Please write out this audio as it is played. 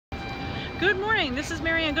Good morning, this is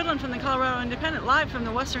Marianne Goodland from the Colorado Independent, live from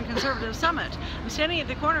the Western Conservative Summit. I'm standing at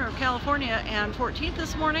the corner of California and 14th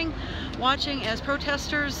this morning, watching as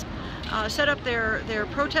protesters set up their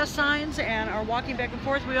protest signs and are walking back and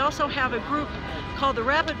forth. We also have a group called the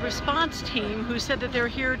Rapid Response Team who said that they're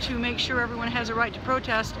here to make sure everyone has a right to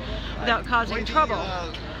protest without causing trouble.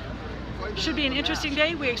 Should be an interesting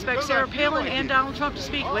day. We expect Sarah Palin and Donald Trump to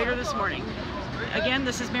speak later this morning. Again,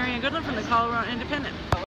 this is Marianne Goodland from the Colorado Independent.